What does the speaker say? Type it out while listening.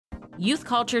Youth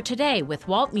Culture Today with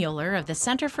Walt Mueller of the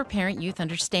Center for Parent-Youth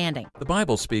Understanding. The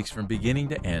Bible speaks from beginning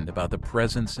to end about the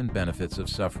presence and benefits of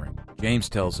suffering. James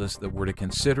tells us that we're to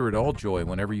consider it all joy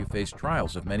whenever you face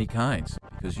trials of many kinds,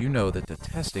 because you know that the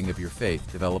testing of your faith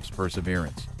develops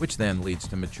perseverance, which then leads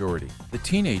to maturity. The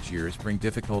teenage years bring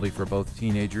difficulty for both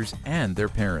teenagers and their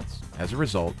parents. As a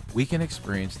result, we can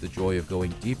experience the joy of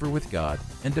going deeper with God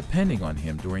and depending on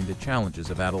Him during the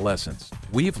challenges of adolescence.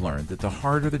 We've learned that the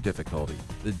harder the difficulty,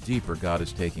 the deeper God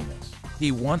is taking us.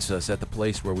 He wants us at the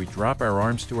place where we drop our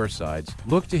arms to our sides,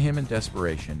 look to Him in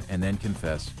desperation, and then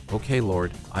confess, "Okay,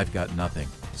 Lord, I've got nothing."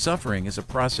 Suffering is a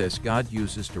process God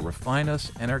uses to refine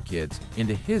us and our kids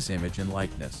into His image and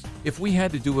likeness. If we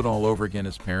had to do it all over again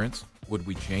as parents, would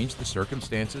we change the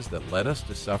circumstances that led us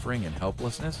to suffering and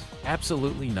helplessness?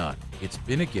 Absolutely not. It's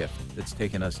been a gift that's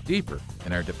taken us deeper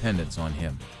in our dependence on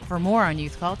Him. For more on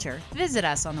youth culture, visit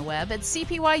us on the web at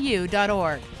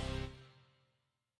cpyu.org.